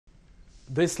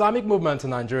The Islamic movement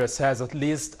in Nigeria says at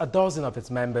least a dozen of its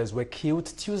members were killed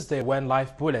Tuesday when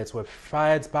live bullets were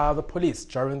fired by the police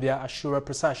during their Ashura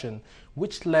procession,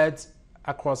 which led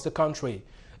across the country.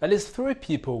 At least 3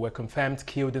 people were confirmed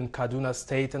killed in Kaduna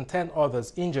State and 10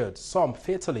 others injured, some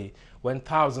fatally, when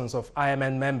thousands of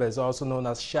IMN members, also known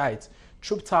as Shiites,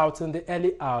 trooped out in the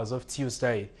early hours of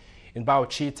Tuesday. In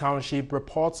Bauchi Township,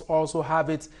 reports also have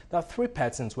it that 3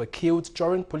 persons were killed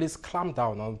during police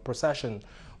clampdown on the procession,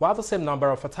 while the same number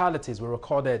of fatalities were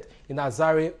recorded in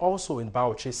Azare, also in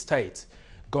Bauchi State.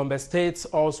 Gombe State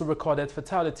also recorded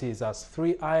fatalities as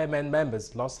 3 IMN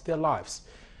members lost their lives.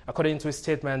 According to a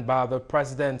statement by the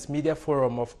President's Media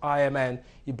Forum of IMN,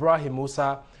 Ibrahim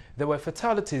Musa, there were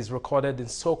fatalities recorded in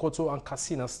Sokoto and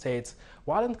Katsina States,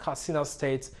 while in Katsina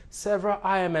State, several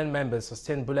IMN members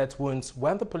sustained bullet wounds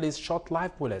when the police shot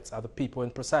live bullets at the people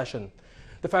in procession.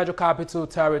 The Federal Capital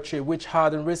Territory, which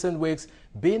had in recent weeks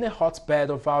been a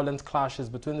hotbed of violent clashes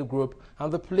between the group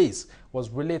and the police, was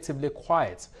relatively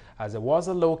quiet, as there was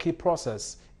a low-key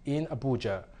process in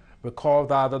Abuja. Recall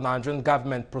that the Nigerian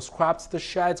government proscribed the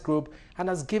Shiites group and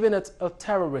has given it a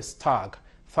terrorist tag,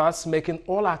 thus making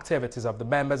all activities of the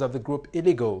members of the group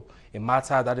illegal, a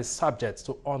matter that is subject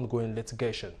to ongoing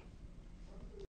litigation.